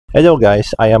Hello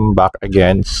guys, I am back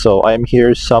again. So I'm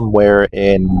here somewhere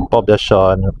in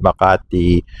Poblacion,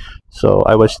 Makati. So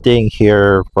I was staying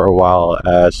here for a while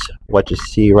as what you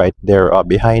see right there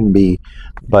behind me.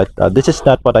 But this is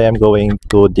not what I am going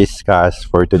to discuss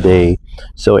for today.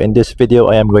 So in this video,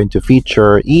 I am going to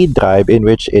feature eDrive, in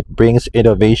which it brings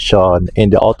innovation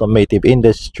in the automotive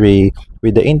industry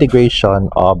with the integration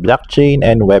of blockchain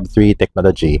and Web3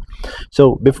 technology.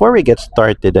 So before we get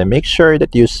started, make sure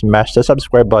that you smash the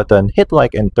subscribe button, hit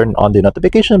like, and turn on the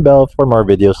notification bell for more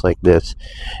videos like this.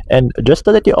 And just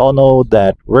to let you all know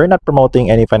that we're not promoting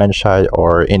any financial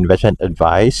or investment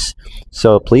advice,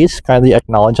 so please kindly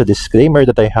acknowledge the disclaimer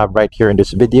that I have right here in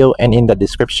this video and in the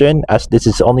description, as this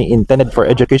is only intended for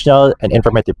educational and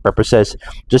informative purposes,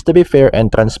 just to be fair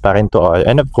and transparent to all.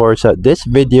 And of course, this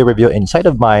video review inside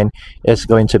of mine is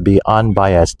going to be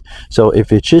unbiased. So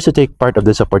if you choose to take part of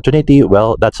this opportunity,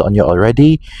 well, that's on you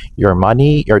already. Your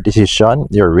money, your decision,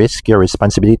 your risk, your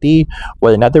responsibility.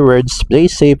 Well, in other words, play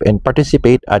safe and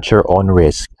participate at your own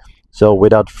risk. So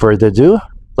without further ado,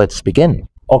 let's begin.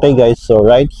 Okay guys, so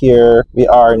right here, we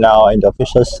are now in the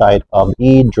official site of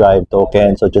eDrive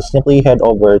token. So just simply head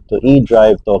over to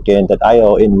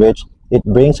eDriveToken.io, in which it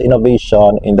brings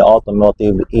innovation in the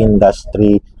automotive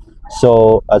industry.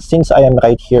 So since I am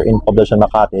right here in Poblacion,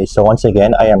 Makati, so once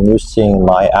again, I am using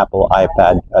my Apple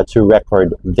iPad to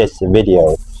record this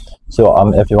video. So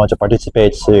if you want to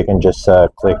participate, so you can just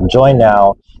click join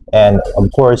now. And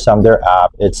of course, their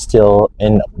app, it's still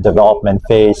in development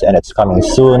phase and it's coming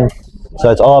soon. So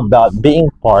it's all about being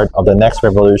part of the next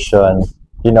revolution,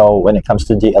 you know, when it comes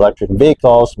to the electric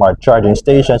vehicles, smart charging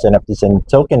stations, NFTs, and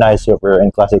tokenized super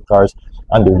and classic cars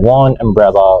under one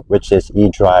umbrella, which is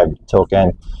eDrive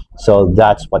token. So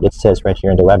that's what it says right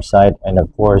here on the website. And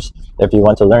of course, if you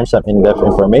want to learn some in-depth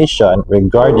information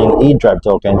regarding eDrive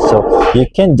token, so you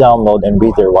can download and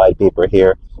read their white paper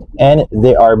here. And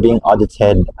they are being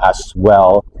audited as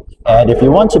well. And if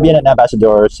you want to be an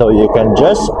ambassador, so you can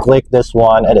just click this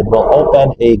one and it will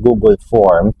open a Google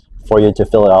form for you to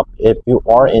fill it up if you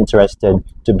are interested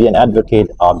to be an advocate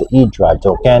of the eDrive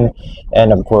token.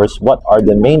 And of course, what are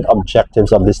the main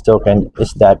objectives of this token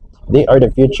is that they are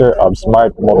the future of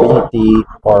smart mobility,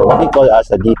 or what we call as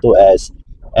a D2S.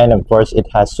 And of course, it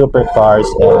has supercars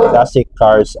and classic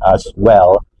cars as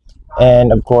well.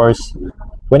 And of course,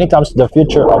 when it comes to the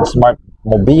future of smart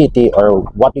mobility, or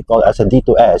what we call as a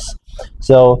D2S,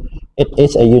 so it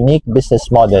is a unique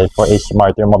business model for a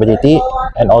smarter mobility,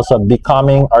 and also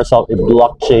becoming ourselves a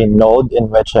blockchain node, in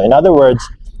which, in other words,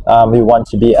 we want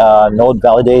to be a node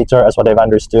validator, as what I've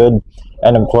understood.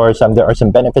 And of course, there are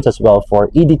some benefits as well for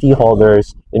EDT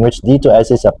holders, in which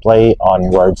D2S is a play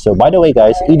on words. So by the way,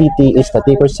 guys, EDT is the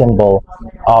ticker symbol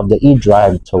of the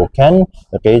eDrive token.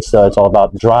 Okay, so it's all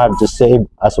about drive to save,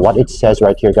 as what it says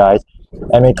right here, guys.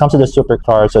 And when it comes to the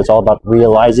supercar, so it's all about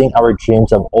realizing our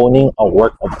dreams of owning a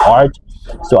work of art.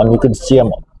 So you can see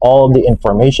all of the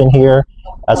information here,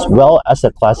 as well as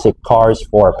the classic cars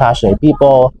for passionate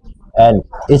people. And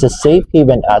it's a safe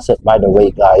haven asset, by the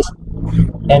way, guys.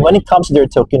 And when it comes to their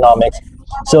tokenomics,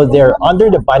 so they're under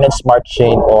the Binance Smart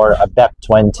Chain, or a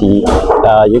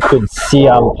BEP20. You could see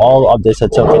all of this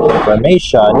token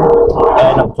information,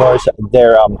 and of course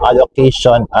their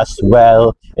allocation as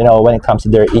well, you know, when it comes to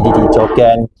their EDT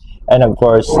token. And of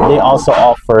course, they also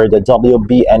offer the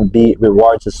WBNB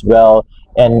rewards as well,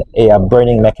 and a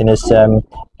burning mechanism.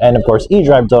 And of course,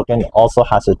 eDrive token also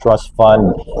has a trust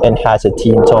fund and has a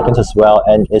team tokens as well,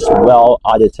 and is well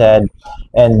audited.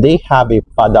 And they have a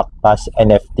product pass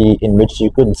NFT, in which you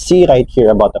could see right here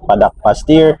about the product pass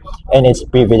tier and its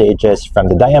privileges from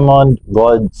the diamond,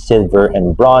 gold, silver,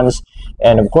 and bronze.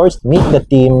 And of course, meet the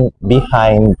team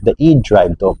behind the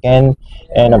eDrive token.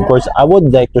 And of course, I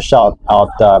would like to shout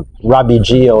out Robbie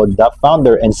Gio, the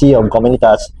founder and CEO of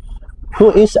Comunitas, who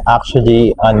is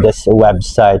actually on this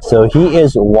website. So he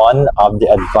is one of the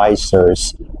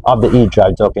advisors of the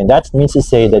eDrive token. That means to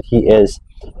say that he is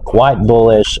quite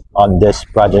bullish on this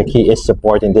project. He is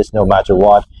supporting this no matter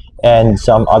what, and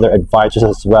some other advisors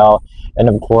as well. And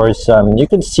of course, you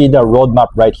can see the roadmap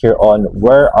right here on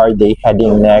where are they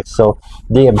heading next. So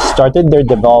they have started their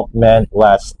development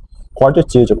last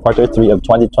Q2 to Q3 of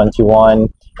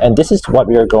 2021, and this is what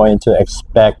we are going to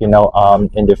expect, you know,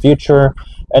 in the future.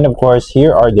 And of course,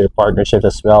 here are their partnerships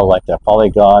as well, like the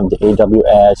Polygon, the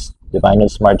AWS, the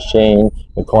Binance Smart Chain,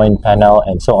 the Coin Panel,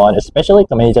 and so on, especially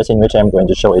communities, in which I'm going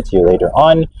to show it to you later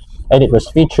on. And it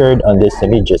was featured on these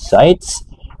media sites.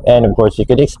 And of course, you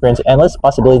could experience endless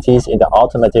possibilities in the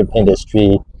automotive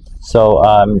industry. So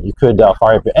you could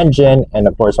fire up your engine, and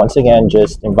of course, once again,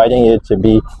 just inviting you to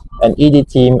be an ED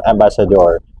team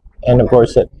ambassador. And of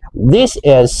course, This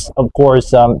is, of course,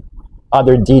 some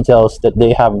other details that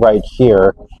they have right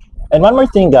here. And one more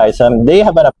thing, guys, they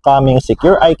have an upcoming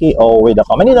secure IKO with the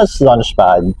Comunitas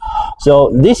Launchpad.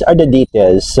 So these are the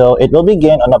details. So it will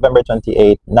begin on November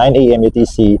 28, 9 a.m.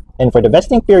 UTC. And for the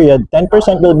vesting period,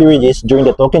 10% will be released during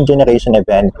the token generation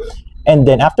event. And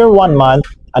then after 1 month,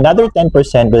 another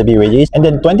 10% will be released. And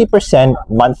then 20%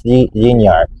 monthly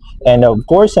linear. And of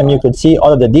course, you could see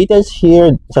all of the details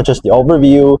here, such as the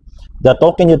overview, the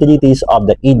token utilities of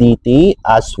the EDT,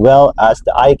 as well as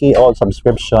the IKO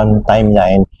subscription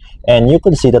timeline. And you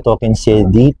could see the token sale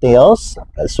details,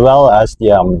 as well as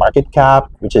the market cap,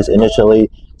 which is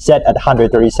initially set at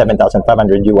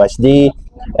 137,500 USD.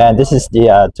 And this is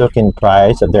the token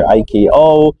price of their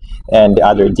IKO and the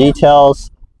other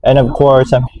details. And of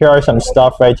course, here are some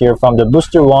stuff right here from the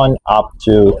booster 1 up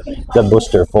to the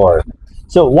booster 4.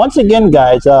 So once again,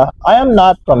 guys, I am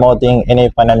not promoting any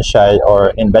financial or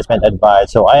investment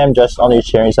advice. So I am just only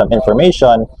sharing some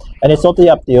information, and it's totally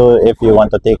up to you if you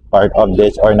want to take part of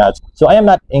this or not. So I am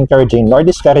not encouraging nor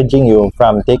discouraging you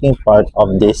from taking part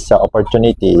of this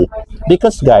opportunity,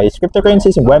 because, guys,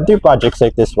 cryptocurrencies and Web3 projects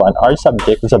like this one are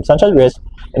subject to substantial risk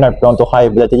and are prone to high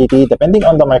volatility depending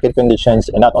on the market conditions.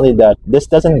 And not only that, this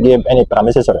doesn't give any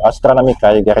promises or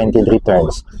astronomical guaranteed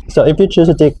returns. So if you choose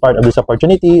to take part of this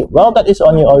opportunity, well, that is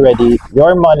on you already.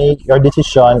 Your money, your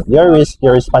decision, your risk,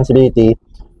 your responsibility.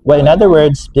 Well, in other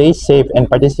words, play safe and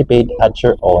participate at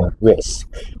your own risk.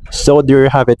 So there you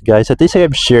have it, guys. At least I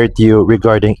have shared to you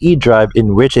regarding eDrive,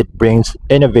 in which it brings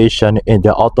innovation in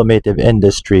the automotive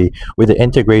industry with the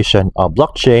integration of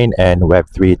blockchain and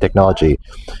Web3 technology.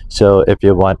 So if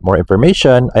you want more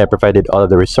information, I have provided all of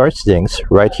the resource links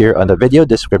right here on the video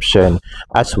description,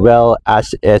 as well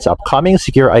as its upcoming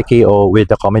secure IKO with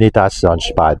the Comunitas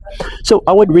Launchpad. So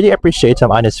I would really appreciate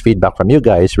some honest feedback from you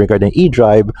guys regarding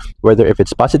eDrive, whether if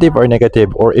it's positive or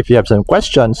negative, or if you have some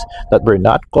questions that were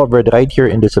not covered right here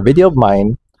in this video of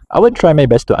mine. I would try my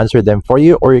best to answer them for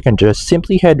you, or you can just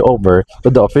simply head over to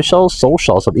the official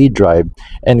socials of eDrive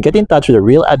and get in touch with the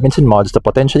real admins and mods to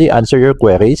potentially answer your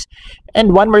queries.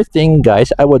 And one more thing,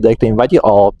 guys, I would like to invite you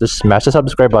all to smash the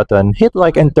subscribe button, hit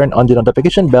like, and turn on the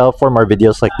notification bell for more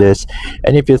videos like this.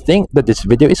 And if you think that this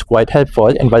video is quite helpful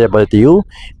and valuable to you,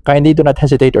 kindly do not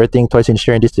hesitate or think twice in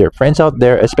sharing this to your friends out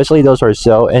there, especially those who are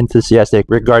so enthusiastic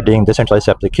regarding decentralized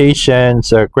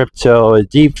applications, crypto,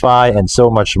 DeFi, and so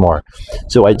much more.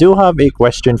 So I do have a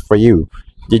question for you.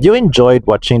 Did you enjoy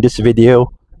watching this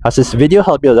video? Has this video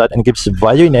helped you a lot and gives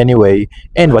value in any way?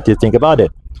 And what do you think about it?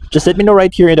 Just let me know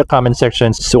right here in the comment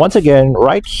section. So once again,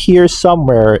 right here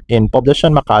somewhere in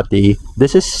Poblacion, Makati,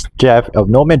 this is Jeff of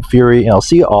Nomad Fury, and I'll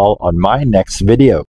see you all on my next video.